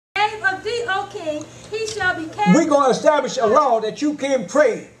name of thee, O king, he shall be cast. We're going to establish a law that you can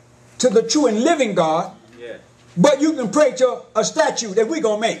pray to the true and living God, but you can pray to a statue that we're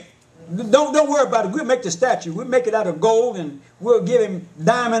going to make. Don't worry about it. We'll make the statue. We'll make it out of gold, and we'll give him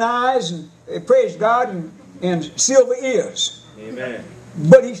diamond eyes, and praise God, and silver ears. Amen.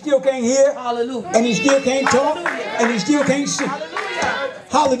 But he still can't hear. Hallelujah. And he still can't talk. Hallelujah. And he still can't see. Hallelujah.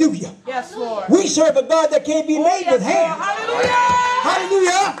 Hallelujah. Yes, Lord. We serve a God that can't be made Yes, with hands. Lord.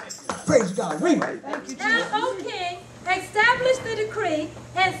 Hallelujah. Hallelujah. Praise God. Read. Thank you, Now, Jesus. O king, establish the decree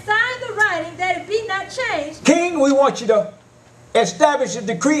and sign the writing that it be not changed. King, we want you to establish a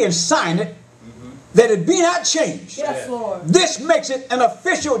decree and sign it that it be not changed. Yes, Lord. This makes it an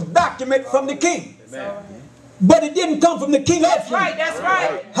official document from the king. But it didn't come from the king of kings. Right, that's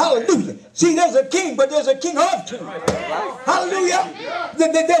right. Hallelujah. See, there's a king, but there's a king of kings. Hallelujah.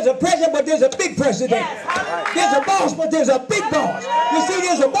 There's a president, but there's a big president. There's a boss, but there's a big boss. You see,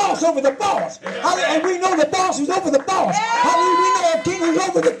 there's a boss over the boss. And we know the boss is over the boss. Hallelujah. We know a king is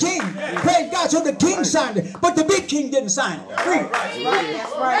over the king. Praise God. So the king signed it, but the big king didn't sign it. Read.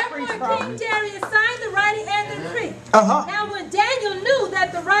 Therefore, King Darius signed the writing and the decree. Uh-huh. Now, when Daniel knew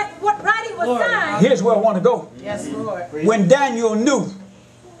that the writing was signed, Here's where I want to go. Yes, Lord. When Daniel knew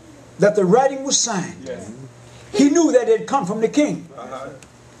that the writing was signed, he knew that it had come from the king.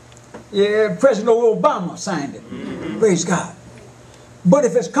 Yeah, President Obama signed it. Praise God. But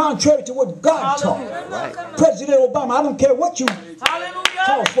if it's contrary to what God taught, President Obama, I don't care what you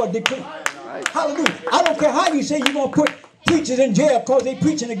call for a decree. Hallelujah. I don't care how you say you're going to put preachers in jail because they're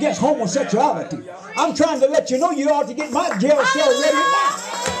preaching against homosexuality. I'm trying to let you know you ought to get my jail cell ready now.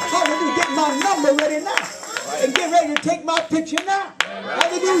 Hallelujah. Get my number ready now. And get ready to take my picture now.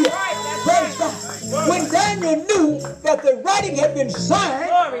 Hallelujah. Praise God. When Daniel knew that the writing had been signed,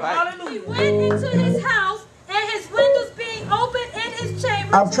 he went into his house, and his windows being open in his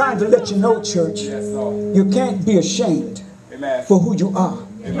chamber. I'm trying to let you know, church, you can't be ashamed for who you are.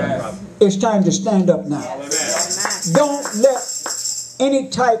 It's time to stand up now. Don't let any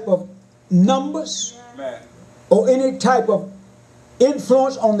type of numbers or any type of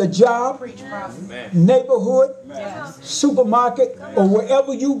influence on the job, neighborhood, supermarket, or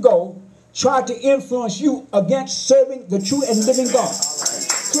wherever you go try to influence you against serving the true and living God.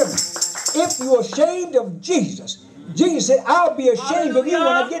 Hear me. If you're ashamed of Jesus, Jesus said, I'll be ashamed of you when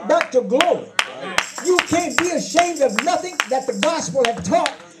I get back to glory. You can't be ashamed of nothing that the gospel has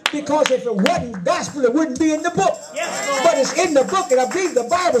taught, because if it wasn't gospel, it wouldn't be in the book. But it's in the book, and I believe the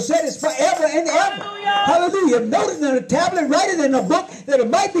Bible said it's forever and ever. Hallelujah. Note it in a tablet, write it in a book, that it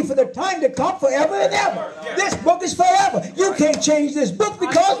might be for the time to come forever and ever. This book is forever. You can't change this book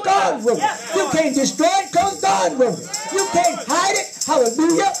because God wrote it. You can't destroy it because God wrote it. You can't hide it.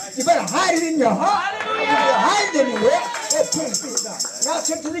 Hallelujah. You better hide it in your heart. You better hide it anywhere. Oh, praise be to God. And I'll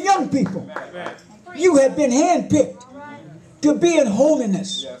say to the young people, you have been handpicked to be in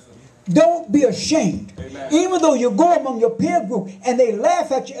holiness. Don't be ashamed. Even though you go among your peer group and they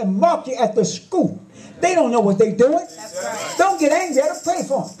laugh at you and mock you at the school, they don't know what they're doing. Don't get angry at them. Pray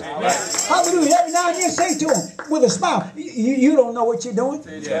for them. Hallelujah. Every now and then say to them with a smile, you don't know what you're doing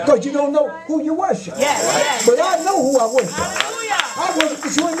because you don't know who you worship. But I know who I worship. I worship the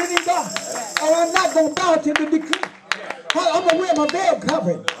true and living God. And I'm not going to bow to the decree. I'm going to wear my veil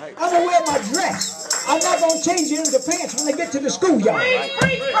covering. I'm going to wear my dress. I'm not going to change it into pants when I get to the schoolyard.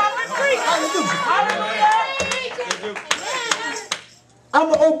 Preach, prophet, preach. Hallelujah. I'm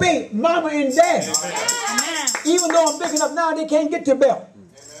going to obey mama and dad. Even though I'm big enough now, they can't get to belt.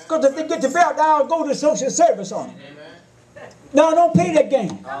 Because if they get to belt, I'll go to social service on it. No, don't pay that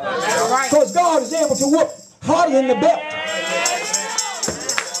game. Because God is able to whoop harder than the belt.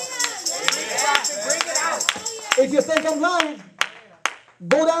 If you think I'm lying,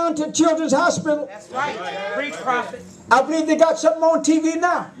 go down to Children's Hospital. That's right. Preach, prophet. I believe they got something on TV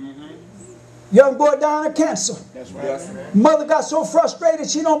now. Young boy dying of cancer. Mother got so frustrated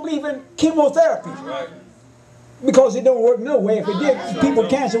she don't believe in chemotherapy. Because it don't work no way. If it did, people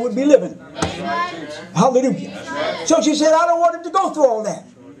with cancer would be living. Hallelujah. So she said, I don't want him to go through all that.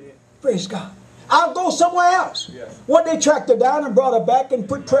 Praise God. I'll go somewhere else. Well, they tracked her down and brought her back and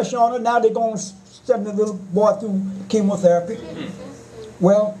put pressure on her. Now they're going to send the little boy through chemotherapy.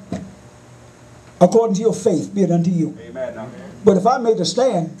 Well, according to your faith, be it unto you. But if I made a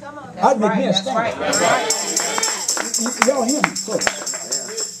stand, I'd make me a stand. Y'all hear me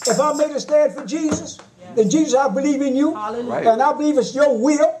first. If I made a stand for Jesus, then Jesus, I believe in you, and I believe it's your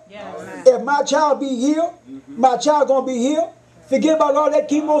will. If my child be healed, my child going to be healed. Forget about all that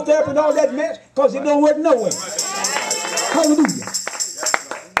chemotherapy and all that mess, because it don't work no way. Hallelujah.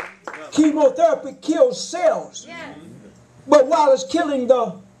 Chemotherapy kills cells. But while it's killing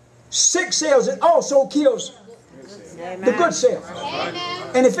the sick cells, it also kills the good cells.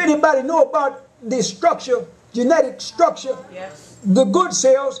 And if anybody know about the structure, genetic structure, the good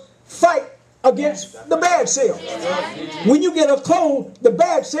cells fight against the bad cells. When you get a cold, the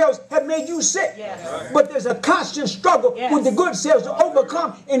bad cells have made you sick. But there's a constant struggle with the good cells to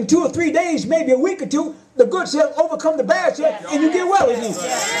overcome. In 2 or 3 days, maybe a week or two, the good cells overcome the bad cells and you get well again.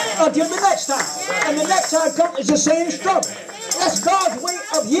 Until the next time. And the next time comes, it's the same struggle. That's God's way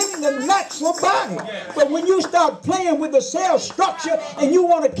of healing the natural body. But when you start playing with the cell structure and you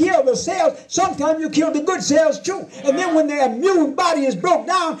want to kill the cells, sometimes you kill the good cells too. And then when the immune body is broke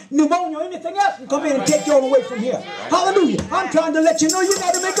down, pneumonia or anything else can come in and take you all away from here. Hallelujah. I'm trying to let you know you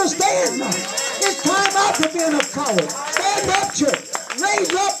got to make a stand now. It's time out for being a coward. Stand up, church.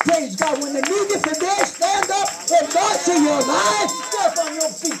 Raise up, praise God. When the need is there, stand up and God see your life. Get up on your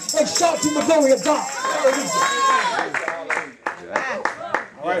feet and shout to the glory of God. Hallelujah.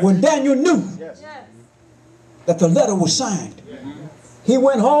 When Daniel knew that the letter was signed, he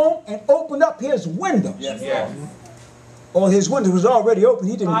went home and opened up his windows. Or his windows was already open.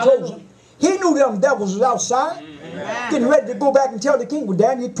 He didn't close them. He knew them devils was outside, getting ready to go back and tell the king. Well,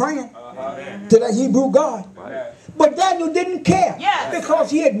 Daniel praying to that Hebrew God. But Daniel didn't care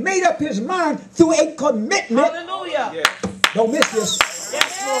because he had made up his mind through a commitment. Hallelujah. Don't miss this.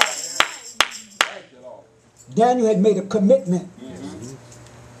 Daniel had made a commitment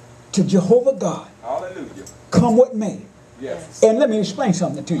to Jehovah God. Hallelujah. Come what may. Yes. And let me explain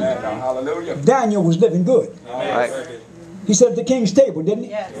something to you. Hallelujah. Daniel was living good. He said at the king's table, didn't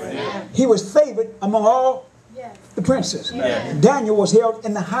he? He was favored among all the princes. Daniel was held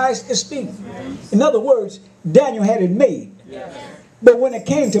in the highest esteem. In other words, Daniel had it made. But when it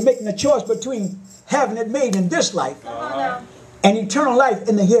came to making a choice between having it made in this life and eternal life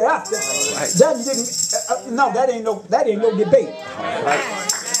in the hereafter, Daniel didn't. No, that ain't no debate.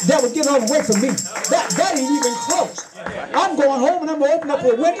 That would get on away from me. That ain't even close. I'm going home and I'm going to open up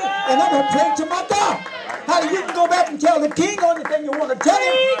the window and I'm going to pray to my God. How you can go back and tell the king anything you want to tell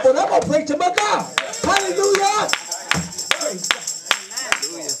him, but I'm going to pray to my God. Hallelujah.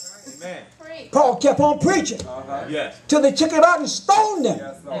 Paul kept on preaching till they took him out and stoned him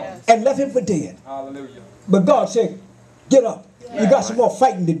and left him for dead. But God said, get up. You got some more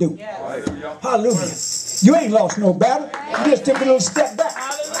fighting to do. Hallelujah. You ain't lost no battle. You just took a little step back.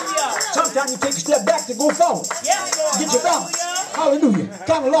 Sometimes you take a step back to go forward. Get your balance. Hallelujah.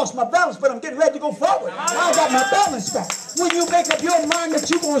 Kind of lost my balance, but I'm getting ready to go forward. I got my balance back. When you make up your mind that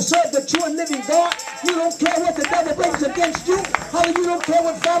you're going to serve the true and living God, you don't care what the devil brings against you. Hallelujah. You don't care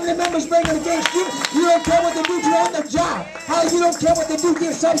what family members bring against you. You don't care what they do to you on the job. Hallelujah. You don't care what they do to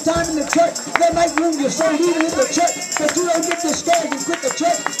you sometime in the church. They might ruin your soul even in the church. But you don't get discouraged and quit the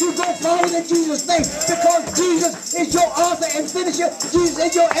church. You go forward in Jesus' name. Because Jesus is your author and finisher. Jesus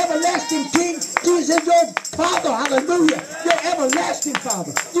is your everlasting King. Jesus is your Father. Hallelujah. Your everlasting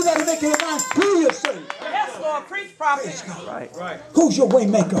Father. You got to make your mind who you serve. Yes, Lord. Preach, prophet. Right. Who's your way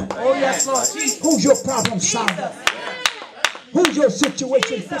maker? Oh, yes, Lord. Jesus. Who's your problem solver? Who's your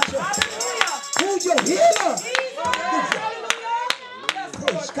situation fixer? Who's your healer?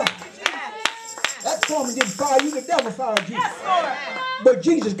 Praise God. That foreman didn't fire you, the devil fired you. Yes, Lord. But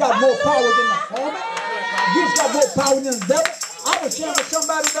Jesus got more power than the foreman. Jesus got more power than the devil. I was sharing with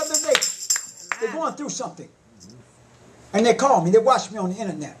somebody the other day. They're going through something. And they called me. They watched me on the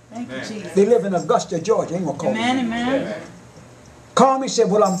internet. Thank you, Jesus. They live in Augusta, Georgia. Ain't gonna call me. Amen. Called me and said,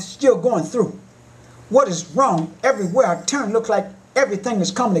 well, I'm still going through. What is wrong? Everywhere I turn, looks like everything is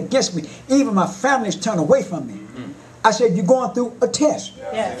coming against me. Even my family's turned away from me. I said, you're going through a test.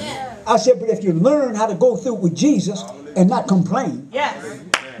 Yes. I said, but if you learn how to go through with Jesus and not complain,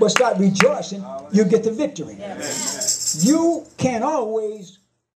 but start rejoicing, you'll get the victory. You can't always